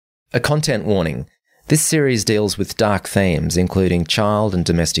A content warning. This series deals with dark themes including child and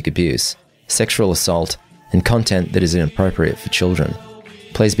domestic abuse, sexual assault, and content that is inappropriate for children.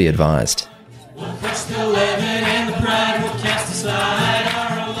 Please be advised.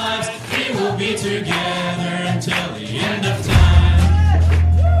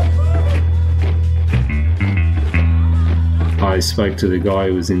 I spoke to the guy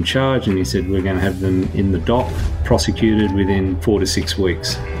who was in charge and he said we're going to have them in the dock, prosecuted within 4 to 6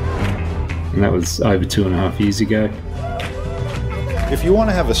 weeks. And that was over 2.5 years ago. If you want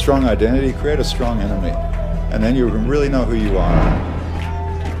to have a strong identity, create a strong enemy, and then you really know who you are.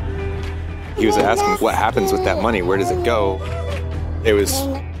 He was asking what happens with that money, where does it go? It was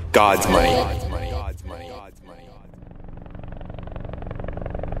God's money.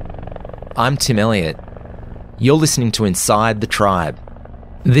 I'm Tim Elliott. You're listening to Inside the Tribe.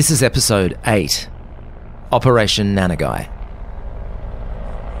 This is episode 8, Operation Nanagai.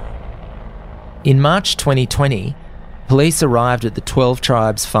 In March 2020, police arrived at the 12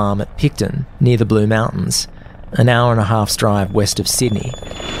 Tribes farm at Picton, near the Blue Mountains, an hour and a half's drive west of Sydney,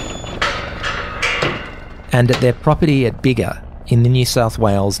 and at their property at Biggar, in the New South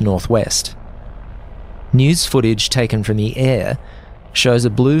Wales northwest. News footage taken from the air shows a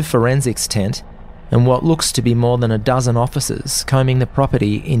blue forensics tent and what looks to be more than a dozen officers combing the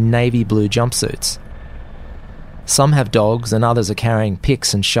property in navy blue jumpsuits. Some have dogs and others are carrying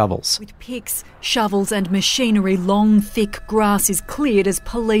picks and shovels. With picks, shovels and machinery, long, thick grass is cleared as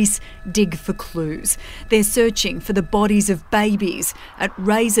police dig for clues. They're searching for the bodies of babies at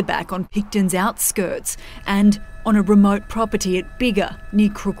Razorback on Picton's outskirts and on a remote property at Biggar near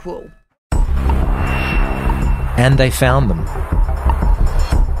Crookwell. And they found them.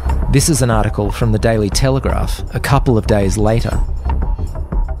 This is an article from the Daily Telegraph a couple of days later.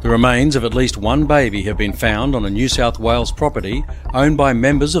 The remains of at least one baby have been found on a New South Wales property owned by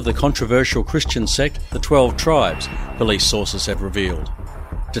members of the controversial Christian sect, the 12 Tribes, police sources have revealed.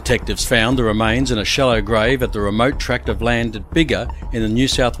 Detectives found the remains in a shallow grave at the remote tract of land at Biggar in the New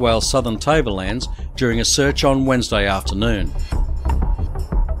South Wales Southern Tablelands during a search on Wednesday afternoon.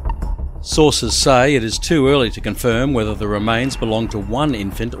 Sources say it is too early to confirm whether the remains belong to one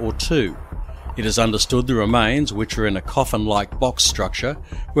infant or two. It is understood the remains, which are in a coffin-like box structure,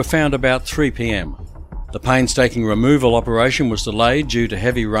 were found about 3 p.m. The painstaking removal operation was delayed due to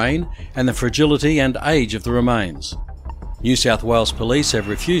heavy rain and the fragility and age of the remains. New South Wales Police have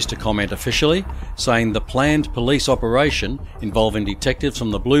refused to comment officially, saying the planned police operation involving detectives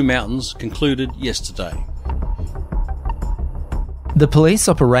from the Blue Mountains concluded yesterday. The police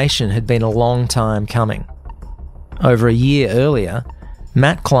operation had been a long time coming. Over a year earlier,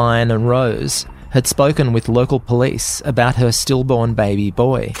 Matt Klein and Rose had spoken with local police about her stillborn baby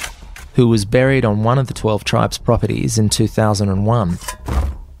boy, who was buried on one of the 12 Tribes properties in 2001.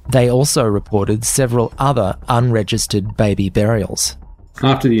 They also reported several other unregistered baby burials.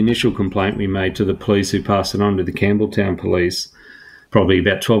 After the initial complaint we made to the police who passed it on to the Campbelltown police, probably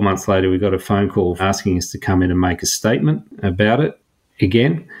about 12 months later we got a phone call asking us to come in and make a statement about it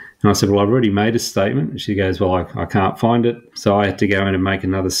again. And I said, well, I've already made a statement. And she goes, well, I can't find it. So I had to go in and make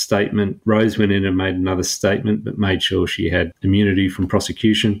another statement. Rose went in and made another statement, but made sure she had immunity from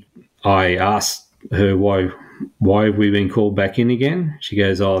prosecution. I asked her, why have we been called back in again? She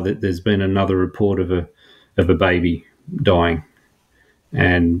goes, there's been another report of a baby dying.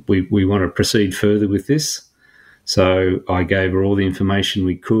 And we want to proceed further with this. So I gave her all the information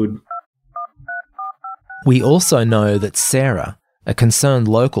we could. We also know that Sarah, a concerned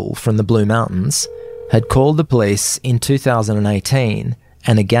local from the Blue Mountains, had called the police in 2018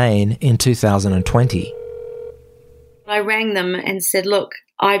 and again in 2020. I rang them and said, look,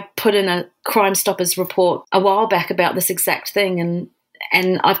 I put in a Crime Stoppers report a while back about this exact thing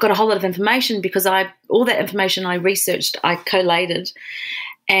and I've got a whole lot of information because all that information I researched, I collated,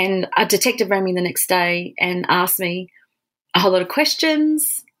 and a detective rang me the next day and asked me a whole lot of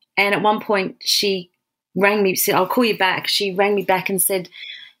questions, and at one point she rang me, said, I'll call you back. She rang me back and said,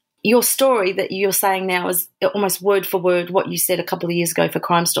 your story that you're saying now is almost word for word what you said a couple of years ago for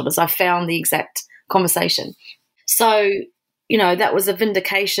Crime Stoppers. I found the exact conversation. So, that was a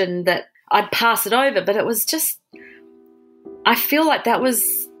vindication that I'd pass it over, but it was just, I feel like that was,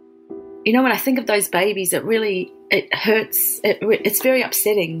 when I think of those babies, it hurts. It's very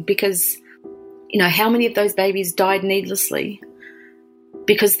upsetting because, how many of those babies died needlessly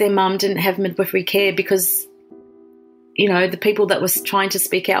because their mum didn't have midwifery care, because, the people that was trying to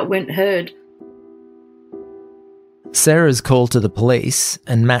speak out weren't heard. Sarah's call to the police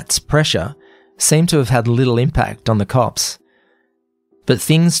and Matt's pressure seemed to have had little impact on the cops. But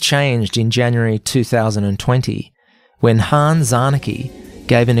things changed in January 2020 when Han Zarnicki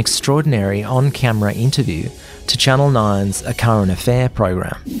gave an extraordinary on-camera interview to Channel 9's A Current Affair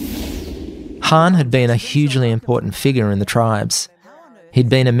program. Hahn had been a hugely important figure in the tribes. He'd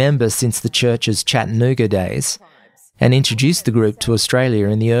been a member since the church's Chattanooga days and introduced the group to Australia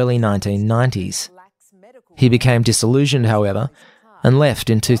in the early 1990s. He became disillusioned, however, and left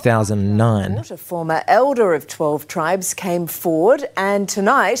in 2009. A former elder of 12 tribes came forward, and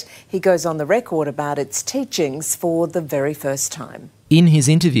tonight he goes on the record about its teachings for the very first time. In his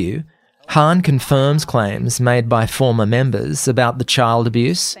interview, Hahn confirms claims made by former members about the child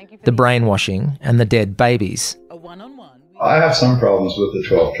abuse, the brainwashing and the dead babies. I have some problems with the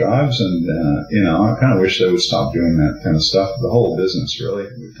 12 tribes, and, I kind of wish they would stop doing that kind of stuff. The whole business, really.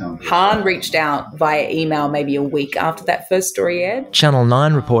 Hahn reached out via email maybe a week after that first story aired. Channel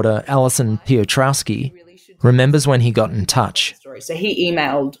 9 reporter Alison Piotrowski remembers when he got in touch. So he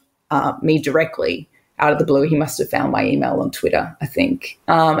emailed me directly out of the blue. He must have found my email on Twitter, I think.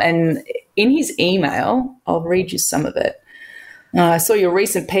 And in his email, I'll read you some of it. I saw your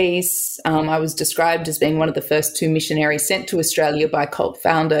recent piece. I was described as being one of the first 2 missionaries sent to Australia by cult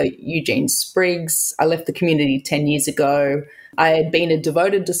founder Eugene Spriggs. I left the community 10 years ago. I had been a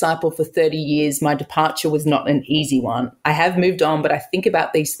devoted disciple for 30 years. My departure was not an easy one. I have moved on, but I think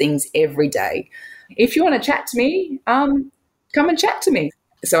about these things every day. If you want to chat to me, come and chat to me.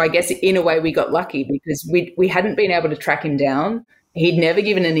 So I guess in a way we got lucky because we hadn't been able to track him down. He'd never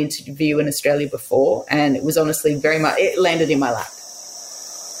given an interview in Australia before, and it was honestly it landed in my lap.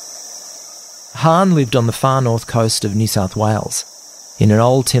 Hahn lived on the far north coast of New South Wales, in an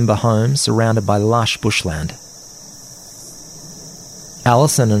old timber home surrounded by lush bushland.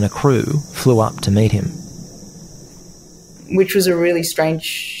 Alison and a crew flew up to meet him. Which was a really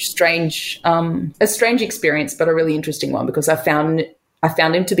strange experience, but a really interesting one because I found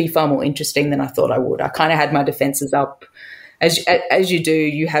him to be far more interesting than I thought I would. I kind of had my defences up. As you do,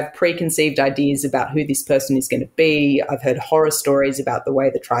 you have preconceived ideas about who this person is going to be. I've heard horror stories about the way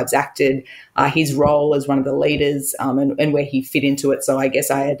the tribes acted, his role as one of the leaders, and where he fit into it. So I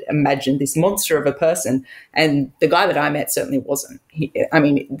guess I had imagined this monster of a person, and the guy that I met certainly wasn't.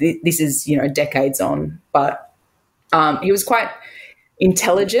 This is decades on, but he was quite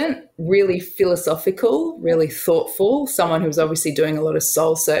intelligent, really philosophical, really thoughtful. Someone who was obviously doing a lot of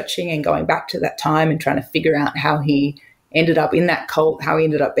soul searching and going back to that time and trying to figure out how he ended up in that cult, how he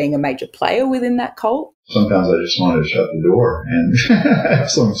ended up being a major player within that cult. Sometimes I just wanted to shut the door and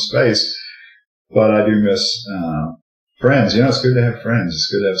have some space. But I do miss friends. It's good to have friends. It's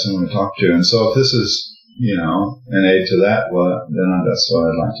good to have someone to talk to. And so if this is, an aid to that, well, then that's what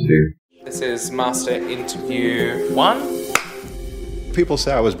I'd like to do. This is Master Interview 1. People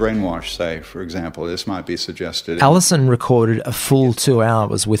say I was brainwashed, say, for example. This might be suggested. Alison recorded a full 2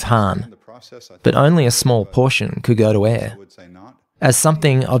 hours with Hahn, but only a small portion could go to air. As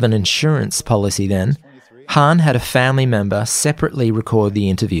something of an insurance policy then, Hahn had a family member separately record the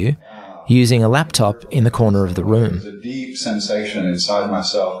interview using a laptop in the corner of the room. There's a deep sensation inside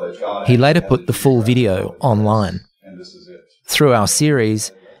myself that God... He later put the full video online. Through our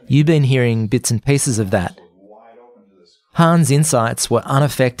series, you've been hearing bits and pieces of that. Hahn's insights were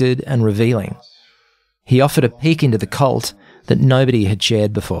unaffected and revealing. He offered a peek into the cult that nobody had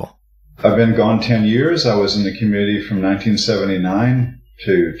shared before. I've been gone 10 years. I was in the community from 1979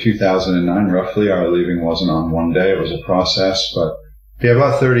 to 2009, roughly. Our leaving wasn't on one day. It was a process. But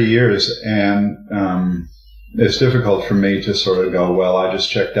about 30 years. And it's difficult for me to sort of go, well, I just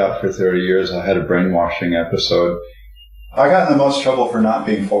checked out for 30 years. I had a brainwashing episode. I got in the most trouble for not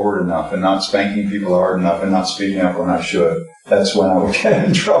being forward enough and not spanking people hard enough and not speaking up when I should. That's when I would get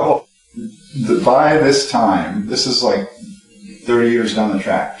in trouble. By this time, this is like 30 years down the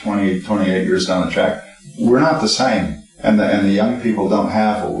track, 28 years down the track, we're not the same. And the young people don't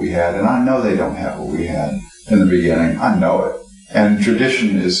have what we had. And I know they don't have what we had in the beginning. I know it. And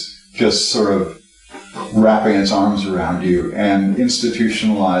tradition is just sort of wrapping its arms around you and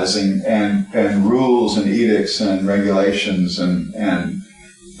institutionalizing and rules and edicts and regulations and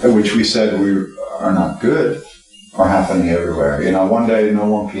which we said we are not good are happening everywhere. One day no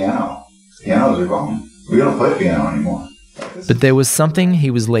more piano. Pianos are gone. We don't play piano anymore. But there was something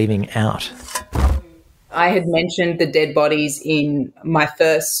he was leaving out. I had mentioned the dead bodies in my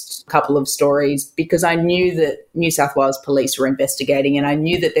first couple of stories because I knew that New South Wales police were investigating and I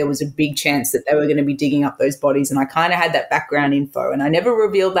knew that there was a big chance that they were going to be digging up those bodies, and I kind of had that background info, and I never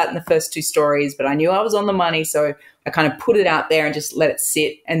revealed that in the first 2 stories, but I knew I was on the money, so I kind of put it out there and just let it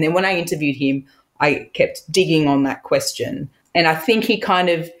sit. And then when I interviewed him, I kept digging on that question. And I think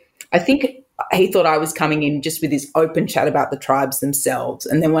he thought I was coming in just with this open chat about the tribes themselves.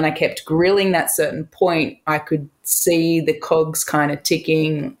 And then when I kept grilling that certain point, I could see the cogs kind of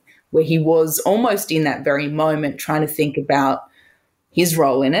ticking, where he was almost in that very moment trying to think about his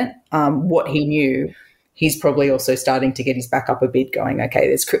role in it, what he knew. He's probably also starting to get his back up a bit, going,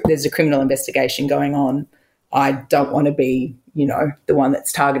 okay, there's a criminal investigation going on. I don't want to be, the one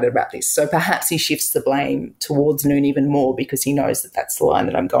that's targeted about this. So perhaps he shifts the blame towards Noon even more because he knows that that's the line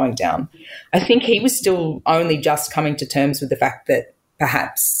that I'm going down. I think he was still only just coming to terms with the fact that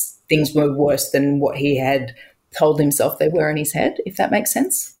perhaps things were worse than what he had told himself they were in his head, if that makes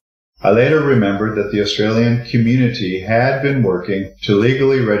sense. I later remembered that the Australian community had been working to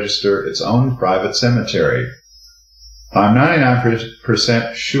legally register its own private cemetery. I'm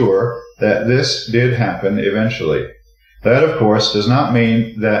 99% sure that this did happen eventually. That, of course, does not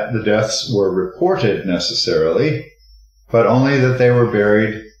mean that the deaths were reported necessarily, but only that they were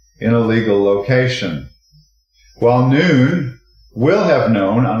buried in a legal location. While Noon will have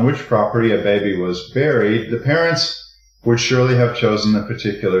known on which property a baby was buried, the parents would surely have chosen a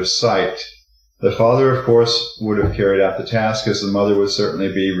particular site. The father, of course, would have carried out the task, as the mother would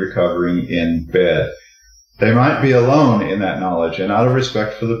certainly be recovering in bed. They might be alone in that knowledge, and out of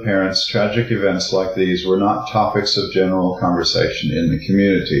respect for the parents, tragic events like these were not topics of general conversation in the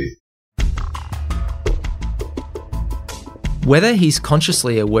community. Whether he's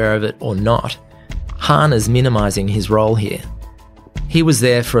consciously aware of it or not, Hahn is minimising his role here. He was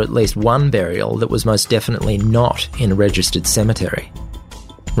there for at least one burial that was most definitely not in a registered cemetery.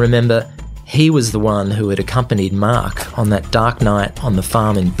 Remember, he was the one who had accompanied Mark on that dark night on the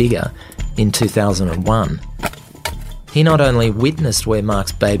farm in Biggar in 2001. He not only witnessed where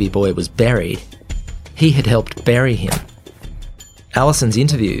Mark's baby boy was buried, he had helped bury him. Alison's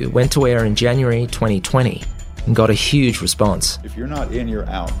interview went to air in January 2020 and got a huge response. If you're not in, you're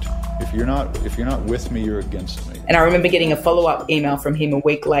out. If you're not with me, you're against me. And I remember getting a follow-up email from him a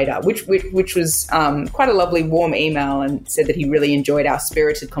week later, which was quite a lovely, warm email, and said that he really enjoyed our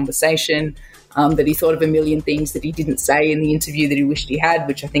spirited conversation, that he thought of a million things that he didn't say in the interview that he wished he had,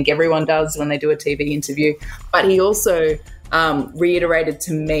 which I think everyone does when they do a TV interview. But he also reiterated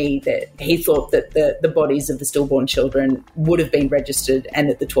to me that he thought that the bodies of the stillborn children would have been registered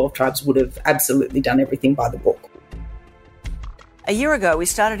and that the 12 tribes would have absolutely done everything by the book. A year ago, we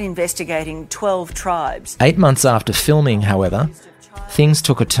started investigating 12 tribes. 8 months after filming, however, things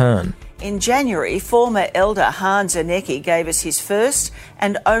took a turn. In January, former elder Hahn Zernecki gave us his first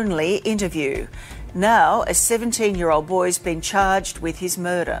and only interview. Now, a 17-year-old boy's been charged with his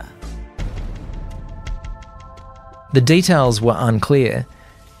murder. The details were unclear,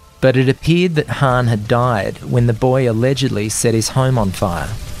 but it appeared that Hahn had died when the boy allegedly set his home on fire.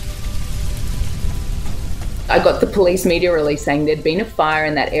 I got the police media release saying there'd been a fire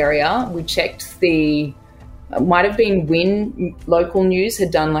in that area. We checked might have been Win Local News had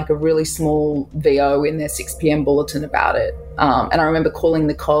done like a really small VO in their 6 p.m. bulletin about it. And I remember calling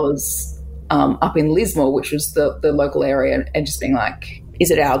the COS up in Lismore, which was the local area, and just being like, is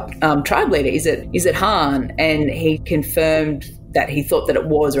it our tribe leader? Is it Hahn? And he confirmed that he thought that it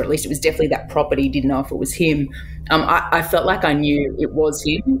was, or at least it was definitely that property. He didn't know if it was him. I felt like I knew it was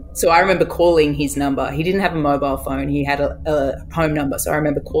him. So I remember calling his number. He didn't have a mobile phone. He had a home number. So I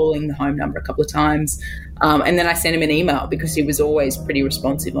remember calling the home number a couple of times. And then I sent him an email because he was always pretty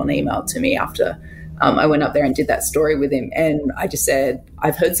responsive on email to me after I went up there and did that story with him. And I just said,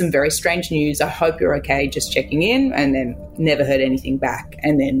 I've heard some very strange news. I hope you're okay, just checking in. And then never heard anything back.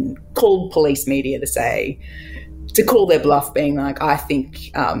 And then called police media to call their bluff, being like, I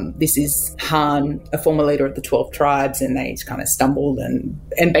think this is Hahn, a former leader of the 12 tribes, and they kind of stumbled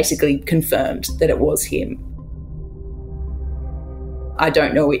and basically confirmed that it was him. I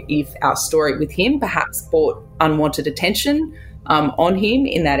don't know if our story with him perhaps brought unwanted attention on him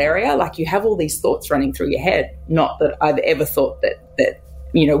in that area. Like, you have all these thoughts running through your head. Not that I've ever thought that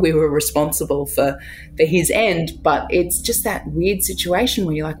we were responsible for his end, but it's just that weird situation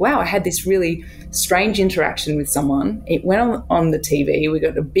where you're like, wow, I had this really strange interaction with someone. It went on the TV. We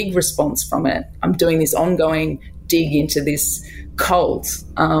got a big response from it. I'm doing this ongoing dig into this cult.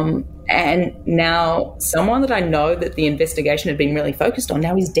 And now someone that I know that the investigation had been really focused on,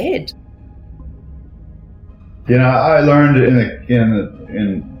 now he's dead. I learned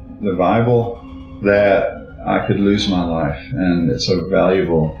in the Bible that I could lose my life, and it's a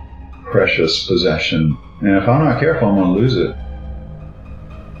valuable, precious possession. And if I'm not careful, I'm going to lose it.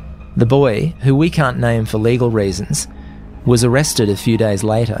 The boy, who we can't name for legal reasons, was arrested a few days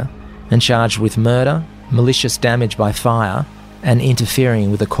later and charged with murder, malicious damage by fire, and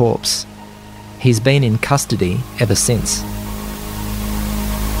interfering with a corpse. He's been in custody ever since.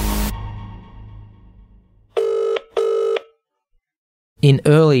 In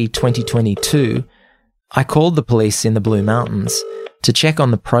early 2022, I called the police in the Blue Mountains to check on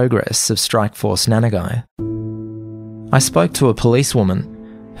the progress of Strike Force Nanagai. I spoke to a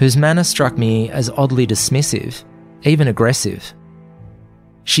policewoman whose manner struck me as oddly dismissive, even aggressive.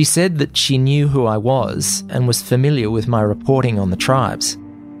 She said that she knew who I was and was familiar with my reporting on the tribes.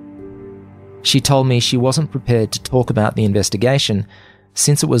 She told me she wasn't prepared to talk about the investigation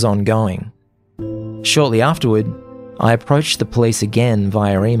since it was ongoing. Shortly afterward, I approached the police again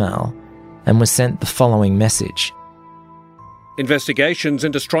via email and was sent the following message. Investigations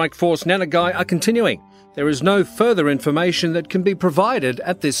into Strike Force Nanagai are continuing. There is no further information that can be provided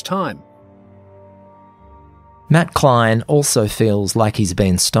at this time. Matt Klein also feels like he's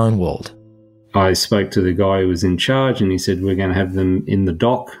been stonewalled. I spoke to the guy who was in charge and he said we're going to have them in the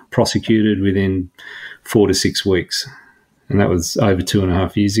dock, prosecuted within 4 to 6 weeks. And that was over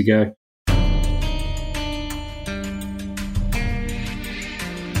 2.5 years ago.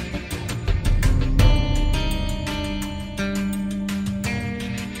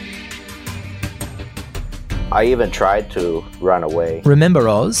 I even tried to run away. Remember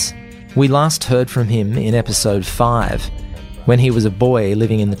Oz? We last heard from him in episode 5, when he was a boy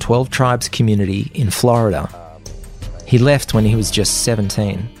living in the 12 Tribes community in Florida. He left when he was just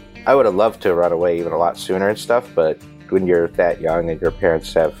 17. I would have loved to run away even a lot sooner and stuff, but when you're that young and your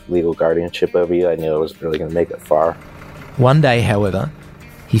parents have legal guardianship over you, I knew I wasn't really going to make it far. One day, however,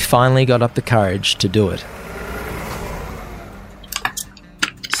 he finally got up the courage to do it.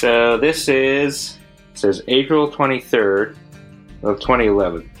 So this says April 23rd of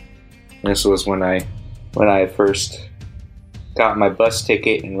 2011. This was when I first got my bus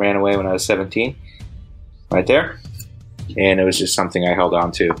ticket and ran away when I was 17. Right there. And it was just something I held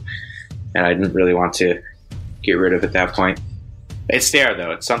on to. And I didn't really want to get rid of at that point. It's there,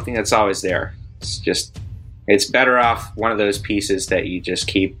 though. It's something that's always there. It's better off one of those pieces that you just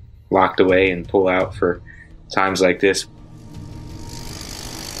keep locked away and pull out for times like this.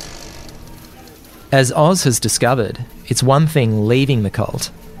 As Oz has discovered, it's one thing leaving the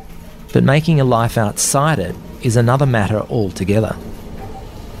cult, but making a life outside it is another matter altogether.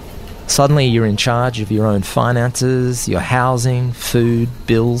 Suddenly you're in charge of your own finances, your housing, food,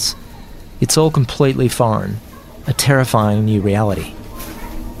 bills. It's all completely foreign, a terrifying new reality.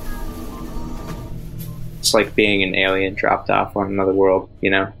 It's like being an alien dropped off on another world,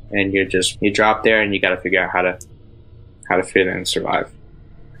 and you drop there and you got to figure out how to fit in and survive.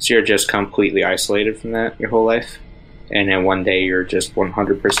 So you're just completely isolated from that your whole life. And then one day you're just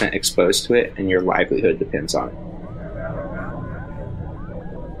 100% exposed to it and your livelihood depends on it.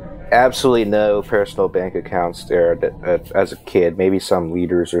 Absolutely no personal bank accounts there as a kid, maybe some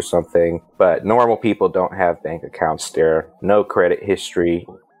leaders or something, but normal people don't have bank accounts there. No credit history.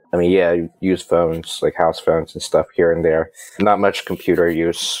 I mean, yeah, you use phones, like house phones and stuff here and there. Not much computer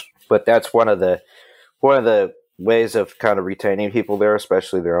use, but that's one of the ways of kind of retaining people there,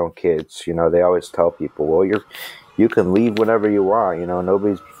 especially their own kids. They always tell people, well, you can leave whenever you want.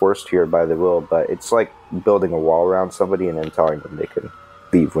 Nobody's forced here by the will, but it's like building a wall around somebody and then telling them they can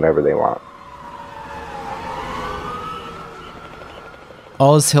leave whenever they want.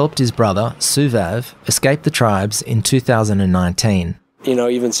 Oz helped his brother, Suvav, escape the tribes in 2019.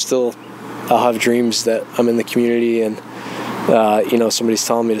 Even still, I'll have dreams that I'm in the community and, somebody's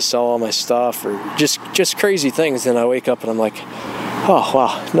telling me to sell all my stuff or just crazy things. Then I wake up and I'm like, oh,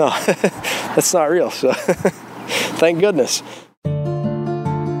 wow, no, that's not real. So thank goodness.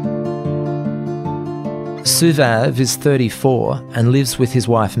 Suvav is 34 and lives with his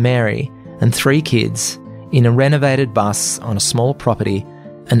wife Mary and 3 kids in a renovated bus on a small property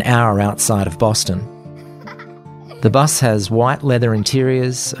an hour outside of Boston. The bus has white leather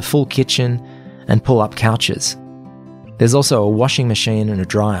interiors, a full kitchen, and pull-up couches. There's also a washing machine and a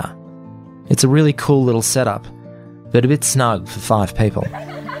dryer. It's a really cool little setup, but a bit snug for 5 people.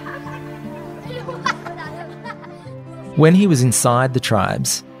 When he was inside the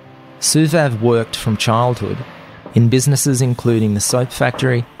tribes, Suvav worked from childhood in businesses including the soap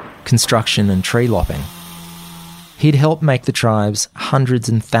factory, construction and tree lopping. He'd helped make the tribes hundreds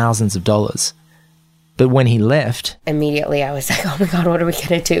and thousands of dollars. But when he left... Immediately I was like, oh my God, what are we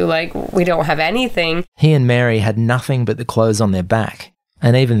going to do? We don't have anything. He and Mary had nothing but the clothes on their back,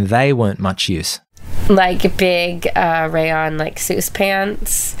 and even they weren't much use. Big rayon, Seuss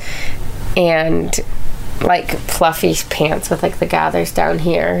pants, and like fluffy pants with like the gathers down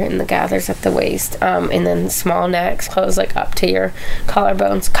here and the gathers at the waist, and then small necks, clothes like up to your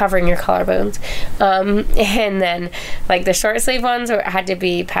collarbones, covering your collarbones, and then like the short sleeve ones had to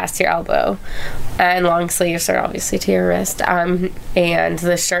be past your elbow, and long sleeves are obviously to your wrist, and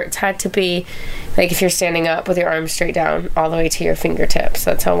the shirts had to be like, if you're standing up with your arms straight down, all the way to your fingertips.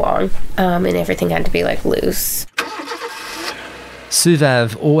 That's how long, and everything had to be like loose.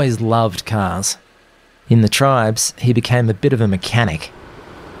 Suvav always loved cars. In the tribes, he became a bit of a mechanic.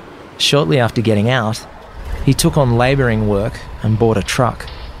 Shortly after getting out, he took on labouring work and bought a truck.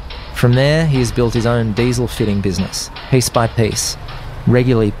 From there, he has built his own diesel fitting business, piece by piece,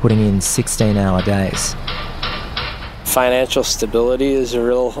 regularly putting in 16-hour days. Financial stability is a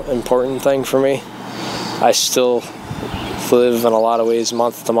real important thing for me. I still live in a lot of ways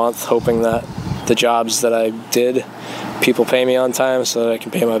month to month, hoping that the jobs that I did, people pay me on time so that I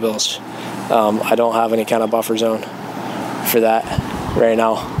can pay my bills. I don't have any kind of buffer zone for that right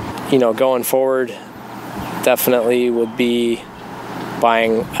now. You know, going forward, definitely would be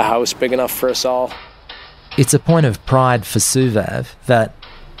buying a house big enough for us all. It's a point of pride for Suvav that,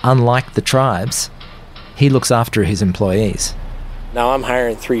 unlike the tribes, he looks after his employees. Now I'm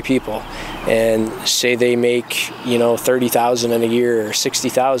hiring 3 people, and say they make, $30,000 in a year or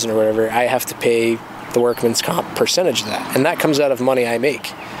 $60,000 or whatever, I have to pay the workman's comp percentage of that, and that comes out of money I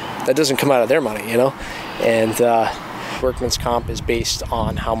make. That doesn't come out of their money, and workman's comp is based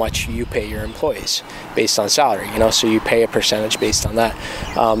on how much you pay your employees, based on salary, so you pay a percentage based on that.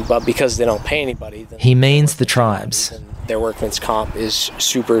 But because they don't pay anybody, then he means the tribes. Their workman's comp is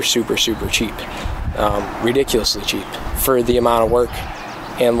super, super, super cheap, ridiculously cheap for the amount of work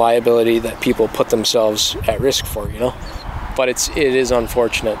and liability that people put themselves at risk for, But it is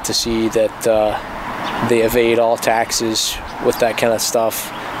unfortunate to see that they evade all taxes with that kind of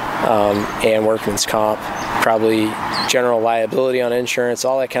stuff. And workman's comp, probably general liability on insurance,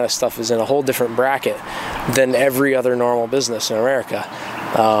 all that kind of stuff is in a whole different bracket than every other normal business in America.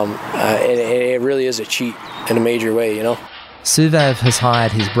 And it really is a cheat in a major way, Suvav has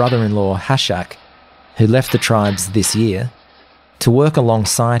hired his brother-in-law, Hashak, who left the tribes this year, to work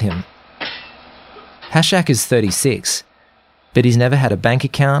alongside him. Hashak is 36, but he's never had a bank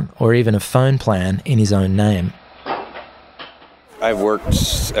account or even a phone plan in his own name. I've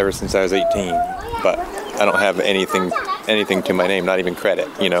worked ever since I was 18, but I don't have anything to my name, not even credit,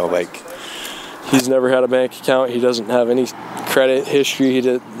 He's never had a bank account. He doesn't have any credit history.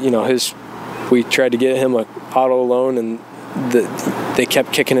 We tried to get him an auto loan, and they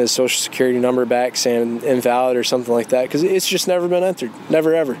kept kicking his social security number back saying invalid or something like that, because it's just never been entered,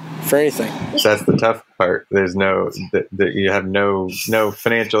 never ever, for anything. That's the tough part. There's you have no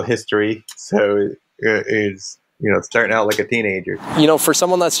financial history, so it's starting out like a teenager. For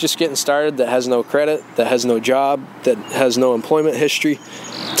someone that's just getting started, that has no credit, that has no job, that has no employment history,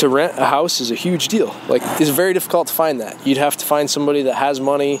 to rent a house is a huge deal. It's very difficult to find that. You'd have to find somebody that has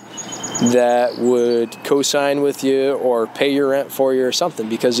money that would co-sign with you or pay your rent for you or something,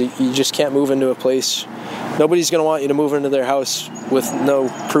 because you just can't move into a place. Nobody's going to want you to move into their house with no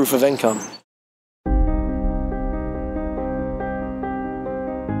proof of income.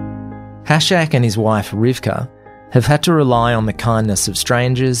 Hashak and his wife, Rivka, have had to rely on the kindness of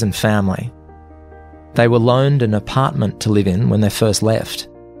strangers and family. They were loaned an apartment to live in when they first left.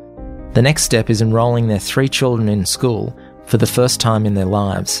 The next step is enrolling their 3 children in school for the first time in their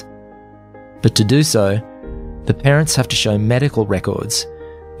lives. But to do so, the parents have to show medical records,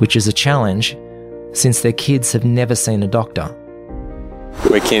 which is a challenge since their kids have never seen a doctor.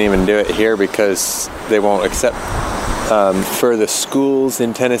 We can't even do it here because they won't accept. For the schools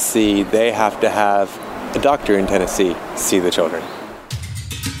in Tennessee, they have to have a doctor in Tennessee see the children.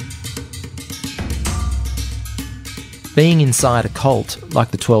 Being inside a cult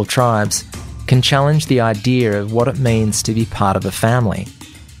like the 12 Tribes can challenge the idea of what it means to be part of a family.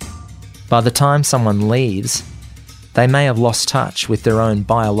 By the time someone leaves, they may have lost touch with their own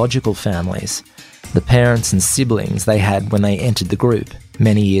biological families, the parents and siblings they had when they entered the group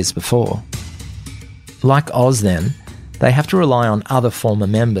many years before. Like Oz then, they have to rely on other former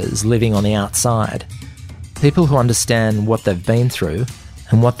members living on the outside, people who understand what they've been through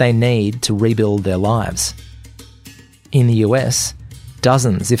and what they need to rebuild their lives. In the US,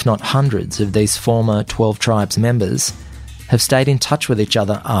 dozens, if not hundreds, of these former 12 Tribes members have stayed in touch with each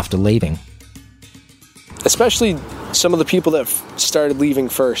other after leaving. Especially some of the people that started leaving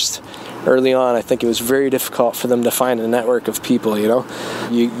first. Early on, I think it was very difficult for them to find a network of people,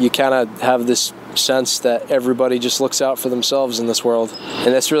 You kind of have this sense that everybody just looks out for themselves in this world.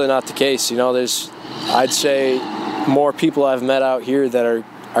 And that's really not the case. There's, I'd say, more people I've met out here that are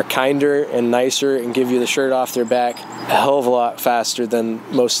are kinder and nicer and give you the shirt off their back a hell of a lot faster than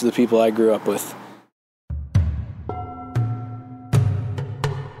most of the people I grew up with.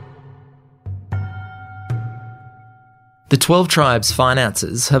 The 12 Tribes'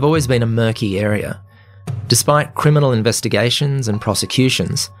 finances have always been a murky area. Despite criminal investigations and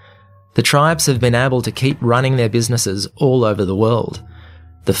prosecutions, the tribes have been able to keep running their businesses all over the world.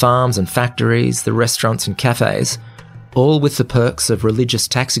 The farms and factories, the restaurants and cafes, all with the perks of religious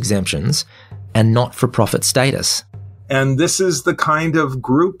tax exemptions and not-for-profit status. And this is the kind of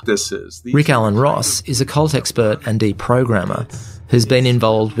group this is. Rick Allen Ross is a cult expert and deprogrammer who's been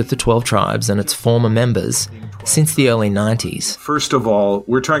involved with the 12 Tribes and its former members since the early 90s. First of all,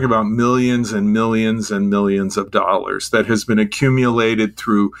 we're talking about millions and millions and millions of dollars that has been accumulated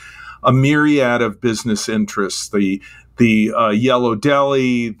through a myriad of business interests. The Yellow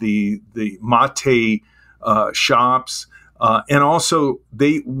Deli, the mate shops, and also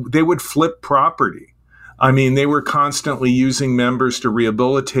they would flip property. I mean, they were constantly using members to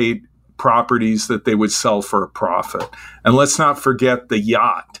rehabilitate properties that they would sell for a profit. And let's not forget the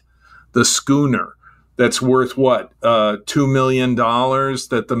yacht, the schooner, that's worth $2 million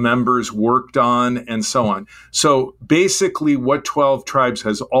that the members worked on and so on. So basically what 12 Tribes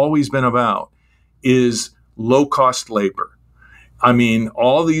has always been about is low-cost labor. I mean,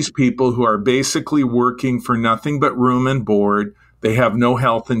 all these people who are basically working for nothing but room and board, they have no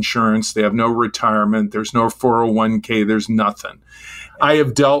health insurance, they have no retirement, there's no 401k, there's nothing. I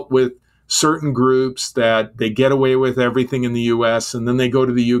have dealt with certain groups that they get away with everything in the US and then they go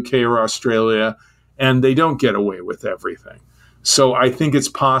to the UK or Australia and they don't get away with everything. So I think it's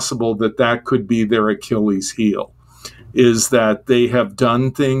possible that that could be their Achilles heel, is that they have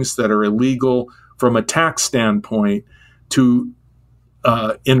done things that are illegal from a tax standpoint to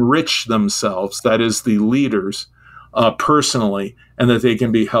enrich themselves, that is the leaders, personally, and that they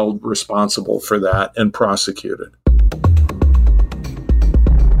can be held responsible for that and prosecuted.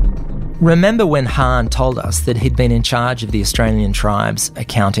 Remember when Hahn told us that he'd been in charge of the Australian Tribes'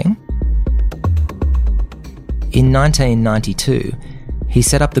 accounting? In 1992, he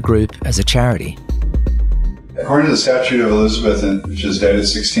set up the group as a charity. According to the Statute of Elizabeth, which is dated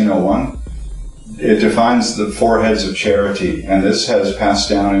 1601, it defines the four heads of charity, and this has passed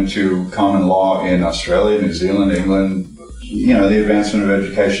down into common law in Australia, New Zealand, England. You know, the advancement of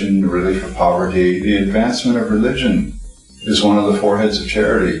education, the relief of poverty, the advancement of religion is one of the four heads of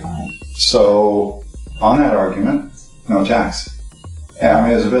charity. So, on that argument, no tax. Yeah, I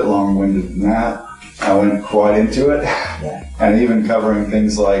mean, it's a bit long-winded than that. I went quite into it, and even covering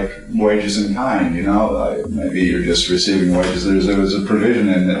things like wages in kind, you know, maybe you're just receiving wages. There was a provision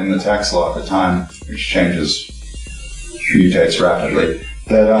in the tax law at the time, which mutates rapidly,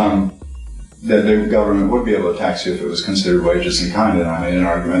 that the government would be able to tax you if it was considered wages in kind, and I made an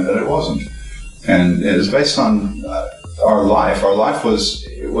argument that it wasn't. And it was based on our life. Our life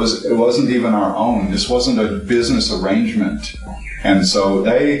it wasn't even our own. This wasn't a business arrangement. And so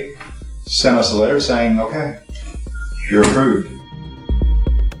they sent us a letter saying, okay, you're approved.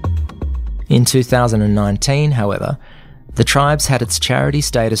 In 2019, however, the Tribes had its charity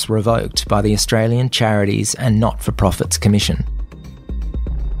status revoked by the Australian Charities and Not-for-Profits Commission.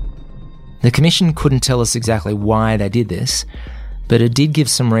 The Commission couldn't tell us exactly why they did this, but it did give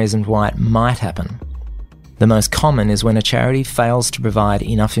some reasons why it might happen. The most common is when a charity fails to provide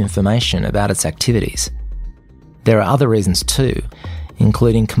enough information about its activities. There are other reasons too,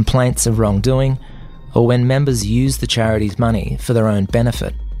 including complaints of wrongdoing or when members use the charity's money for their own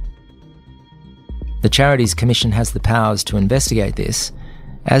benefit. The Charities Commission has the powers to investigate this,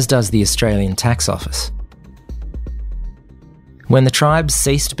 as does the Australian Tax Office. When the Tribes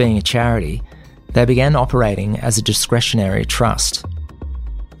ceased being a charity, they began operating as a discretionary trust.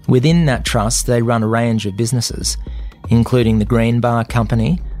 Within that trust, they run a range of businesses, including the Green Bar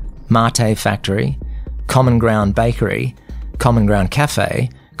Company, Mate Factory, Common Ground Bakery, Common Ground Cafe,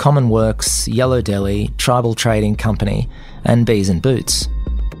 Common Works, Yellow Deli, Tribal Trading Company, and Bees and Boots.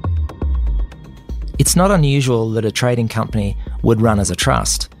 It's not unusual that a trading company would run as a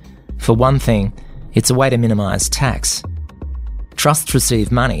trust. For one thing, it's a way to minimise tax. Trusts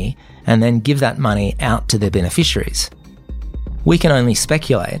receive money and then give that money out to their beneficiaries. We can only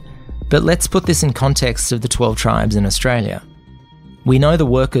speculate, but let's put this in context of the 12 Tribes in Australia. We know the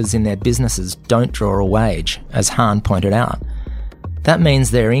workers in their businesses don't draw a wage, as Hahn pointed out. That means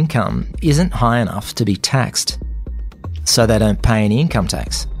their income isn't high enough to be taxed, so they don't pay any income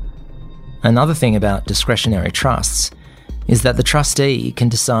tax. Another thing about discretionary trusts is that the trustee can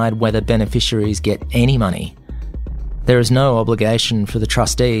decide whether beneficiaries get any money. There is no obligation for the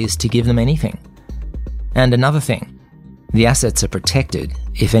trustees to give them anything. And another thing, The assets are protected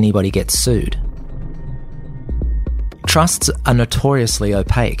if anybody gets sued. Trusts are notoriously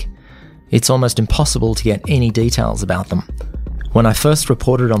opaque. It's almost impossible to get any details about them. When I first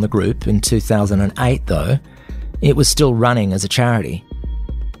reported on the group in 2008, though, it was still running as a charity.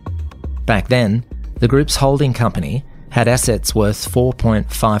 Back then, the group's holding company had assets worth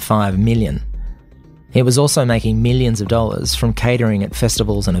 $4.55 million. It was also making millions of dollars from catering at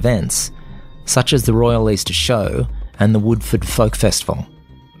festivals and events, such as the Royal Easter Show and the Woodford Folk Festival.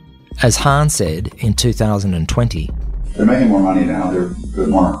 As Hahn said in 2020, they're making more money now. They're a bit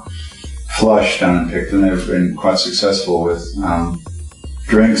more flush down in Picton. They've been quite successful with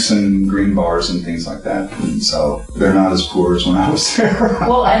drinks and green bars and things like that. And so they're not as poor as when I was there.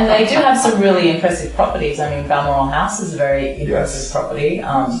 Well, and they do have some really impressive properties. I mean, Balmoral House is a very impressive property.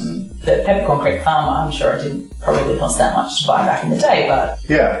 The Peppercorn Creek Farm, I'm sure it didn't probably cost that much to buy back in the day, but...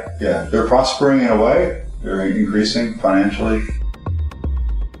 Yeah. They're prospering in a way. They're increasing financially.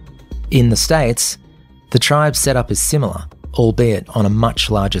 In the States, the tribe's setup is similar, albeit on a much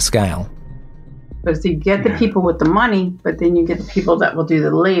larger scale. Because you get the people with the money, but then you get the people that will do the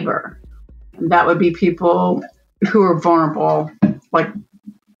labor. And that would be people who are vulnerable, like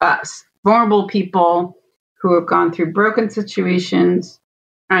us. Vulnerable people who have gone through broken situations,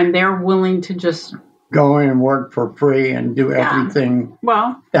 and they're willing to just go in and work for free and do everything.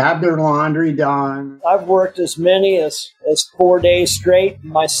 Well, to have their laundry done. I've worked as many as 4 days straight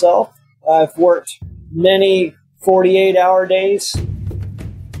myself. I've worked many 48-hour days.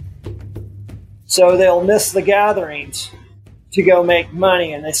 So they'll miss the gatherings to go make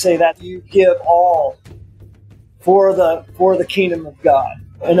money, and they say that you give all for the kingdom of God.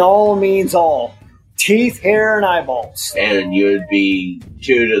 And all means all. Teeth, hair, and eyeballs. And you would be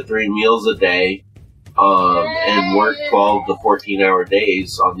 2 to 3 meals a day and work 12 to 14-hour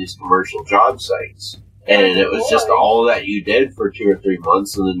days on these commercial job sites. And it was just all that you did for 2 or 3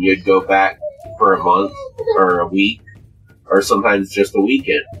 months, and then you'd go back for a month or a week, or sometimes just a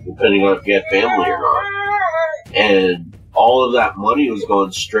weekend, depending on if you had family or not. And all of that money was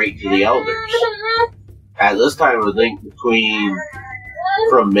going straight to the elders. At this time, I think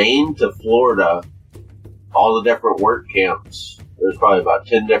from Maine to Florida, all the different work camps, there's probably about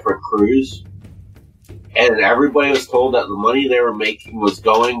 10 different crews. And everybody was told that the money they were making was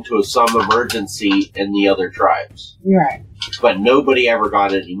going to some emergency in the other tribes. Right. But nobody ever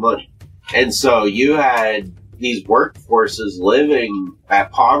got any money. And so you had these workforces living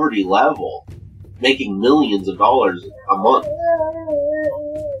at poverty level, making millions of dollars a month.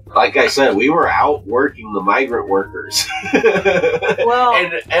 Like I said, we were out working the migrant workers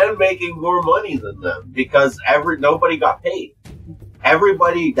and making more money than them because nobody got paid.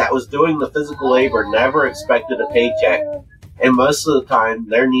 Everybody that was doing the physical labor never expected a paycheck. And most of the time,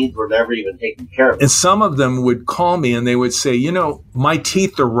 their needs were never even taken care of. And some of them would call me and they would say, my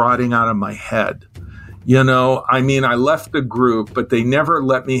teeth are rotting out of my head. I left the group, but they never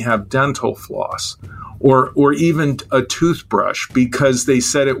let me have dental floss or even a toothbrush because they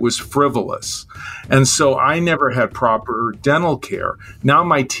said it was frivolous. And so I never had proper dental care. Now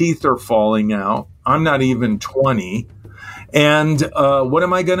my teeth are falling out. I'm not even 20. And what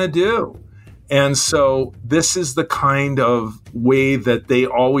am I going to do? And so this is the kind of way that they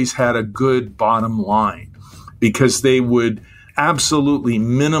always had a good bottom line, because they would absolutely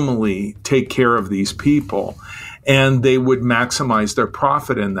minimally take care of these people and they would maximize their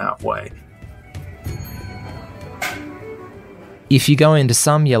profit in that way. If you go into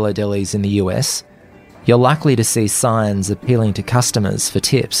some yellow delis in the US, you're likely to see signs appealing to customers for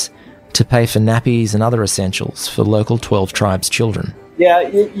tips to pay for nappies and other essentials for local 12 Tribes children. Yeah,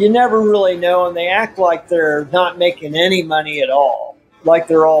 you never really know, and they act like they're not making any money at all, like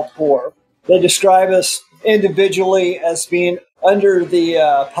they're all poor. They describe us individually as being under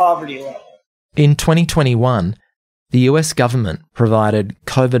the poverty level. In 2021, the US government provided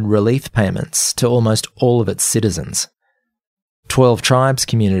COVID relief payments to almost all of its citizens. 12 Tribes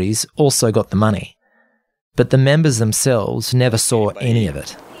communities also got the money, but the members themselves never saw any of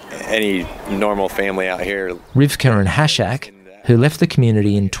it. Any normal family out here. Rivka and Hashak, who left the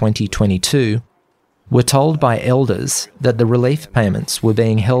community in 2022, were told by elders that the relief payments were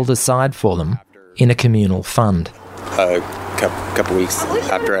being held aside for them in a communal fund. A couple weeks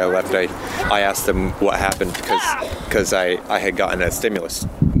after I left, I asked them what happened because I had gotten a stimulus,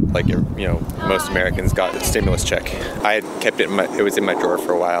 like most Americans got a stimulus check. I had kept it it was in my drawer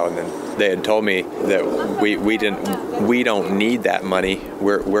for a while, and then they had told me that we don't need that money.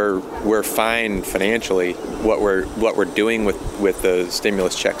 We're fine financially. What we're doing with the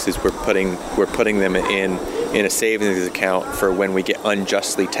stimulus checks is we're putting them in a savings account for when we get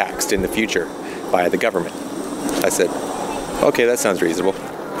unjustly taxed in the future by the government. I said, okay, that sounds reasonable.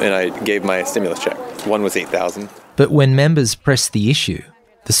 And I gave my stimulus check. One was $8,000. But when members pressed the issue,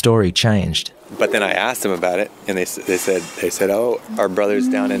 the story changed. But then I asked them about it, and they said, oh, our brothers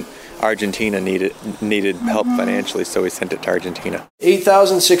down in Argentina needed help financially, so we sent it to Argentina.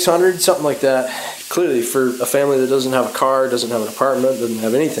 $8,600, something like that. Clearly, for a family that doesn't have a car, doesn't have an apartment, doesn't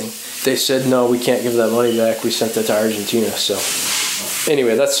have anything, they said, no, we can't give that money back. We sent that to Argentina. So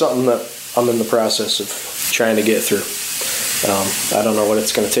anyway, that's something that I'm in the process of trying to get through. I don't know what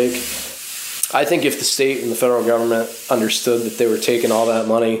it's going to take. I think if the state and the federal government understood that they were taking all that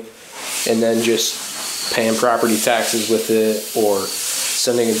money and then just paying property taxes with it or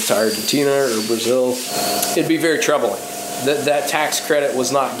sending it to Argentina or Brazil, it'd be very troubling. That tax credit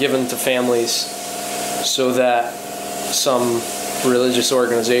was not given to families so that some religious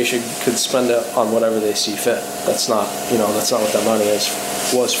organization could spend it on whatever they see fit. That's not what that money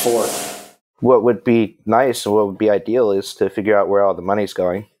was for. What would be nice and what would be ideal is to figure out where all the money's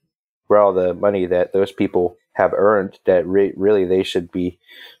going, where all the money that those people have earned that really they should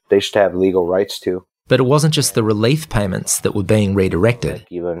have legal rights to. But it wasn't just the relief payments that were being redirected.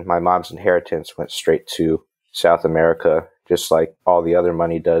 Like even my mom's inheritance went straight to South America, just like all the other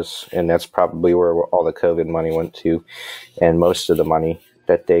money does. And that's probably where all the COVID money went to. And most of the money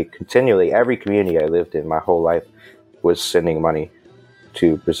that they continually, every community I lived in my whole life was sending money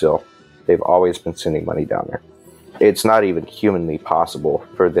to Brazil. They've always been sending money down there. It's not even humanly possible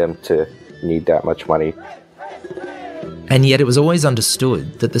for them to need that much money. And yet it was always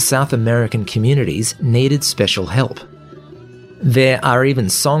understood that the South American communities needed special help. There are even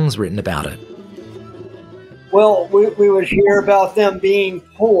songs written about it. Well, we would hear about them being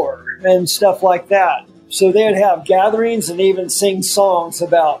poor and stuff like that. So they'd have gatherings and even sing songs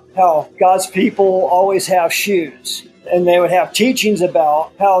about how God's people always have shoes. And they would have teachings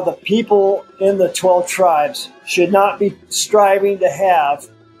about how the people in the 12 tribes should not be striving to have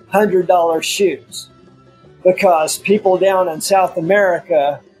 $100 shoes, because people down in South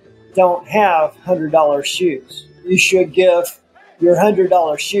America don't have $100 shoes. You should give your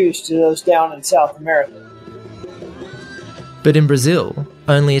 $100 shoes to those down in South America. But in Brazil,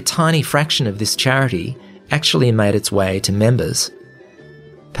 only a tiny fraction of this charity actually made its way to members.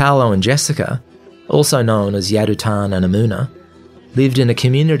 Paolo and Jessica, also known as Yadutan and Amuna, lived in a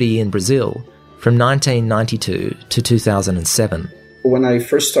community in Brazil from 1992 to 2007. When I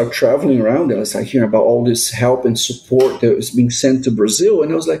first started traveling around, I was hearing about all this help and support that was being sent to Brazil,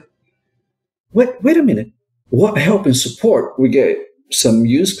 and I was like, wait a minute, what help and support? We get some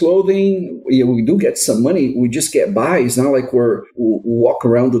used clothing, we do get some money, we just get by. It's not like we walk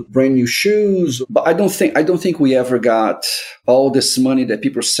around with brand new shoes. But I don't think we ever got all this money that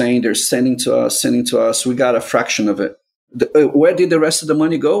people are saying they're sending to us. We got a fraction of it. Where did the rest of the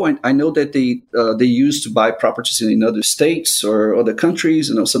money go? I know that they used to buy properties in other states or other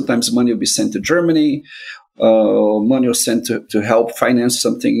countries. Sometimes money will be sent to Germany. Money was sent to help finance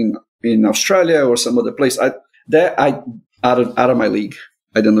something in Australia or some other place. Out of my league.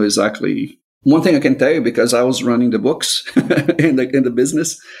 I don't know exactly. One thing I can tell you, because I was running the books in the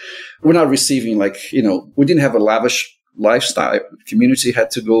business, we're not receiving we didn't have a lavish lifestyle. The community had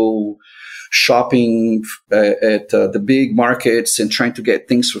to go shopping at the big markets and trying to get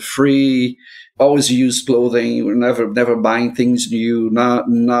things for free. Always used clothing. We're never buying things new. Not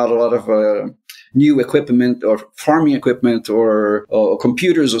a lot of new equipment or farming equipment or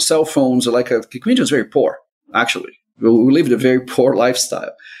computers or cell phones. The community was very poor, actually. We lived a very poor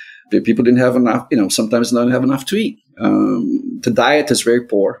lifestyle. The people didn't have enough, sometimes don't have enough to eat. The diet is very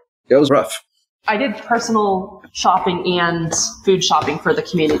poor. It was rough. I did personal shopping and food shopping for the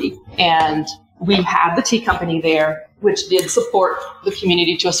community. And we had the tea company there, which did support the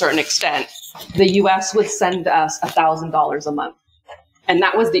community to a certain extent. The U.S. would send us $1,000 a month. And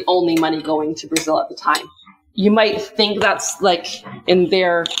that was the only money going to Brazil at the time. You might think that's in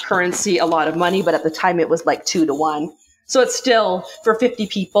their currency a lot of money, but at the time it was 2 to 1. So it's still, for 50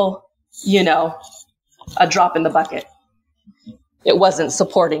 people, a drop in the bucket. It wasn't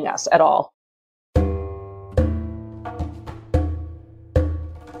supporting us at all.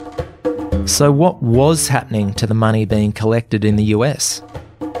 So what was happening to the money being collected in the US?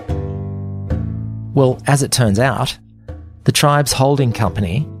 Well, as it turns out, the tribe's holding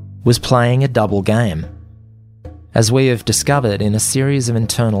company was playing a double game. As we have discovered in a series of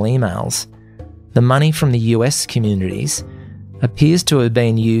internal emails, the money from the US communities appears to have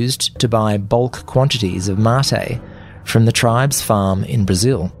been used to buy bulk quantities of mate from the tribe's farm in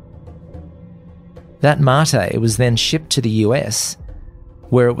Brazil. That mate was then shipped to the US,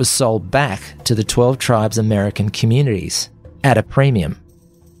 where it was sold back to the 12 tribes' American communities at a premium.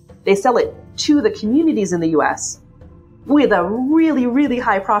 They sell it to the communities in the US, with a really, really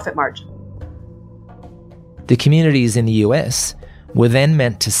high profit margin. The communities in the US were then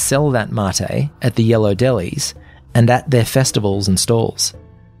meant to sell that mate at the yellow delis and at their festivals and stalls.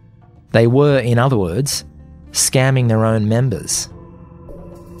 They were, in other words, scamming their own members.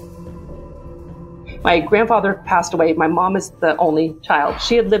 My grandfather passed away. My mom is the only child.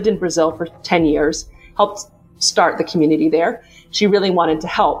 She had lived in Brazil for 10 years, helped start the community there. She really wanted to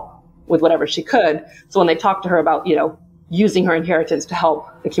help with whatever she could. So when they talked to her about, using her inheritance to help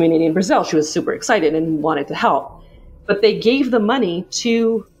the community in Brazil, she was super excited and wanted to help. But they gave the money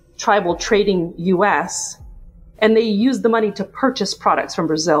to Tribal Trading US, and they used the money to purchase products from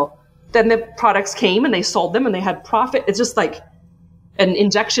Brazil. Then the products came and they sold them and they had profit. It's just like an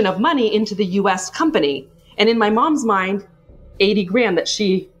injection of money into the US company. And in my mom's mind, 80 grand that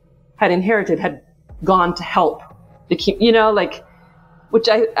she had inherited had gone to help the, which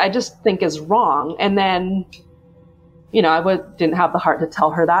I just think is wrong. And then, I didn't have the heart to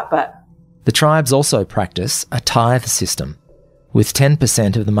tell her that, but. The tribes also practice a tithe system, with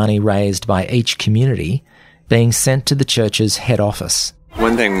 10% of the money raised by each community being sent to the church's head office.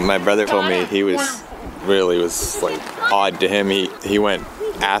 One thing my brother told me, he was odd to him. He went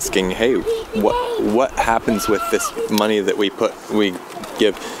asking, hey, what happens with this money that we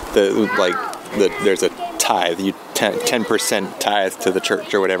give there's a tithe, 10% tithe to the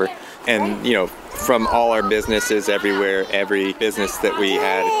church or whatever. And, from all our businesses everywhere, every business that we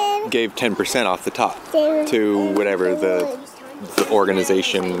had gave 10% off the top to whatever the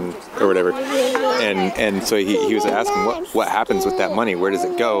organization or whatever. And so he was asking, what happens with that money? Where does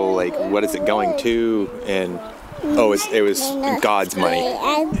it go? What is it going to? And it was God's money.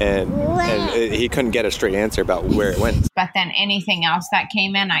 And he couldn't get a straight answer about where it went. But then anything else that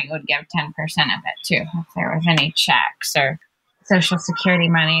came in, I would give 10% of it too. If there was any checks or Social Security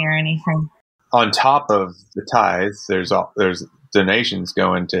money or anything. On top of the tithes, there's donations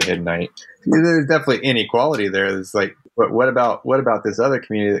going to Hidden Night. There's definitely inequality there. It's what about this other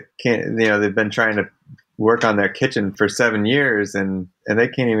community that can't? They've been trying to work on their kitchen for 7 years and they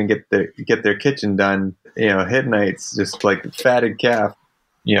can't even get their kitchen done. Hidden Night's just like fatted calf.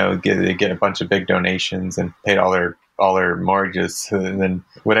 They get a bunch of big donations and paid all their mortgages, and then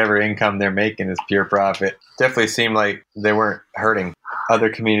whatever income they're making is pure profit. Definitely seemed like they weren't hurting other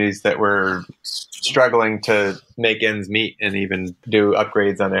communities that were struggling to make ends meet and even do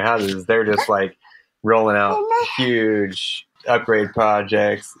upgrades on their houses. They're just rolling out huge upgrade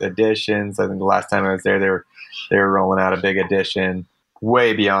projects, additions. I think the last time I was there, they were rolling out a big addition,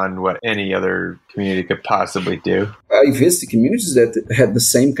 way beyond what any other community could possibly do. I visited communities that had the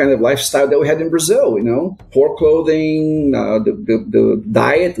same kind of lifestyle that we had in Brazil, poor clothing, the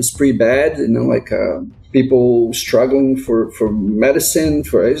diet is pretty bad, people struggling for medicine,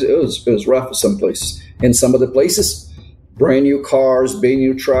 it was rough in some places. In some of the places, brand new cars, brand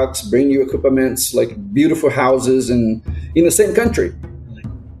new trucks, brand new equipments, beautiful houses, and in the same country.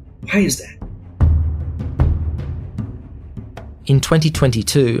 Why is that? In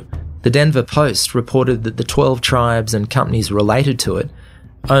 2022, the Denver Post reported that the 12 tribes and companies related to it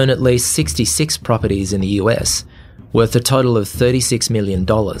own at least 66 properties in the US, worth a total of $36 million.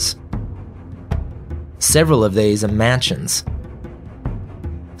 Several of these are mansions.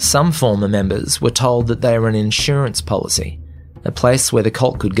 Some former members were told that they were an insurance policy, a place where the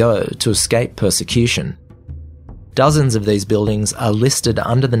cult could go to escape persecution. Dozens of these buildings are listed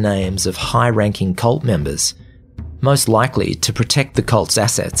under the names of high-ranking cult members, most likely to protect the cult's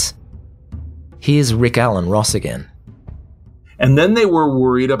assets. Here's Rick Allen Ross again. And then they were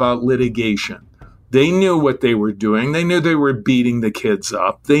worried about litigation. They knew what they were doing. They knew they were beating the kids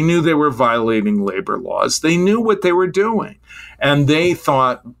up. They knew they were violating labor laws. They knew what they were doing. And they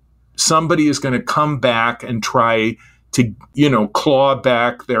thought somebody is going to come back and try to, claw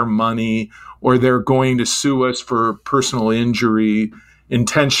back their money, or they're going to sue us for personal injury,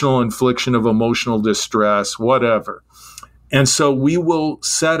 intentional infliction of emotional distress, whatever. And so we will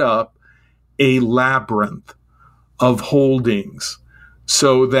set up a labyrinth of holdings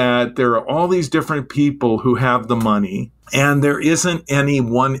so that there are all these different people who have the money, and there isn't any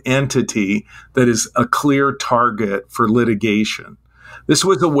one entity that is a clear target for litigation. This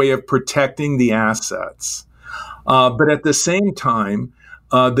was a way of protecting the assets. But at the same time,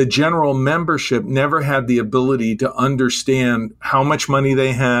 the general membership never had the ability to understand how much money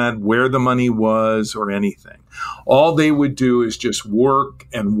they had, where the money was, or anything. All they would do is just work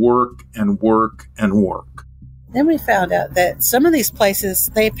and work and work and work. Then we found out that some of these places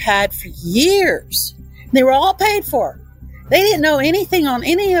they've had for years. They were all paid for. They didn't know anything on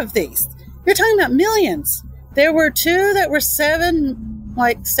any of these. You're talking about millions. There were two that were 7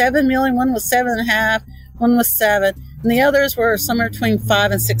 million. One was 7.5. One was 7. and the others were somewhere between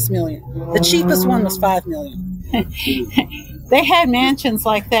 5 and 6 million. The cheapest one was 5 million. They had mansions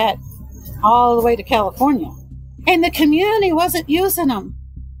like that all the way to California, and the community wasn't using them.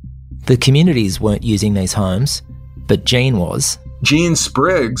 The communities weren't using these homes, but Gene was. Gene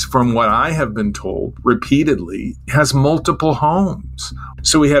Spriggs, from what I have been told repeatedly, has multiple homes.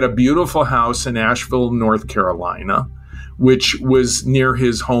 So he had a beautiful house in Asheville, North Carolina, which was near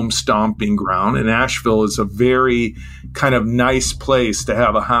his home stomping ground. And Asheville is a very kind of nice place to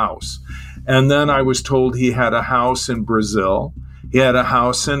have a house. And then I was told he had a house in Brazil, he had a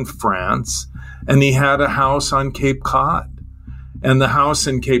house in France, and he had a house on Cape Cod. And the house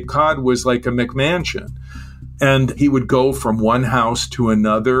in Cape Cod was like a McMansion. And he would go from one house to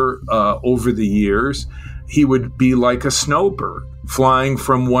another over the years. He would be like a snowbird, flying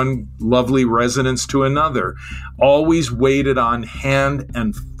from one lovely residence to another, always waited on hand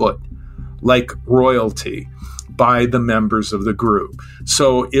and foot, like royalty, by the members of the group.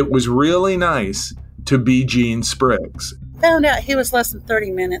 So it was really nice to be Gene Spriggs. Found out he was less than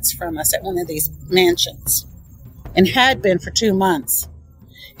 30 minutes from us at one of these mansions, and had been for 2 months.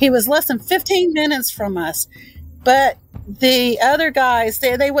 He was less than 15 minutes from us, but the other guys,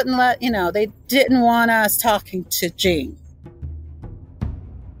 they wouldn't let, they didn't want us talking to Gene.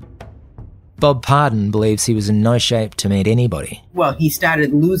 Bob Pardon believes he was in no shape to meet anybody. Well, he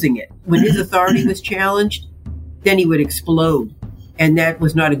started losing it. When his authority was challenged, then he would explode, and that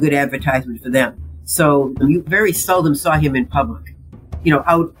was not a good advertisement for them. So you very seldom saw him in public,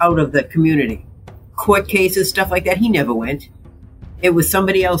 out of the community. Court cases, stuff like that, he never went. It was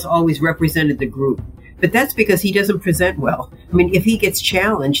somebody else always represented the group. But that's because he doesn't present well. I mean, if he gets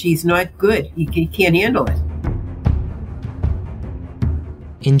challenged, he's not good. He can't handle it.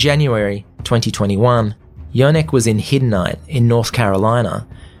 In January 2021, Yonek was in Hiddenite in North Carolina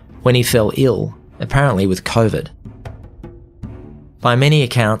when he fell ill, apparently with COVID. By many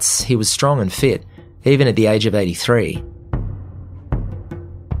accounts, he was strong and fit, even at the age of 83.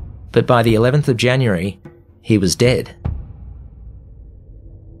 But by the 11th of January, he was dead.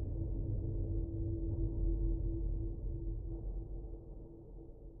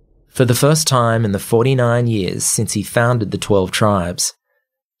 For the first time in the 49 years since he founded the 12 tribes,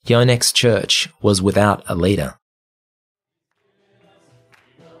 Yonek's church was without a leader.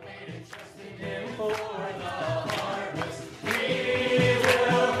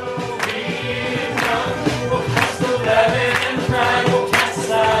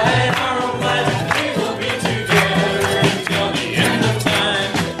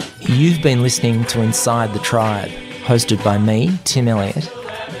 You've been listening to Inside the Tribe, hosted by me, Tim Elliott.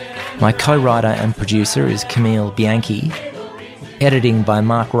 My co-writer and producer is Camille Bianchi. Editing by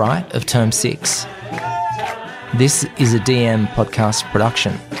Mark Wright of Term 6. This is a DM podcast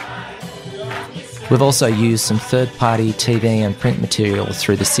production. We've also used some third-party TV and print material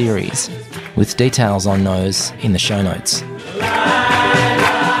through the series, with details on those in the show notes.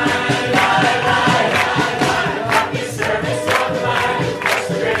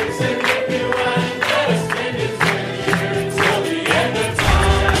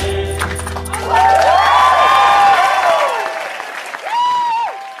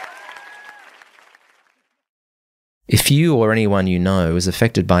 If you or anyone you know is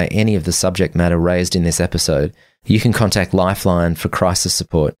affected by any of the subject matter raised in this episode, you can contact Lifeline for crisis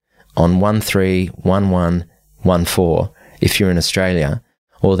support on 131114 if you're in Australia,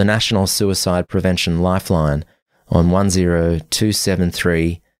 or the National Suicide Prevention Lifeline on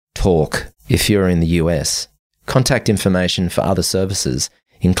 10273 TALK if you're in the US. Contact information for other services,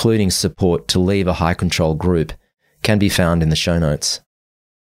 including support to leave a high control group, can be found in the show notes.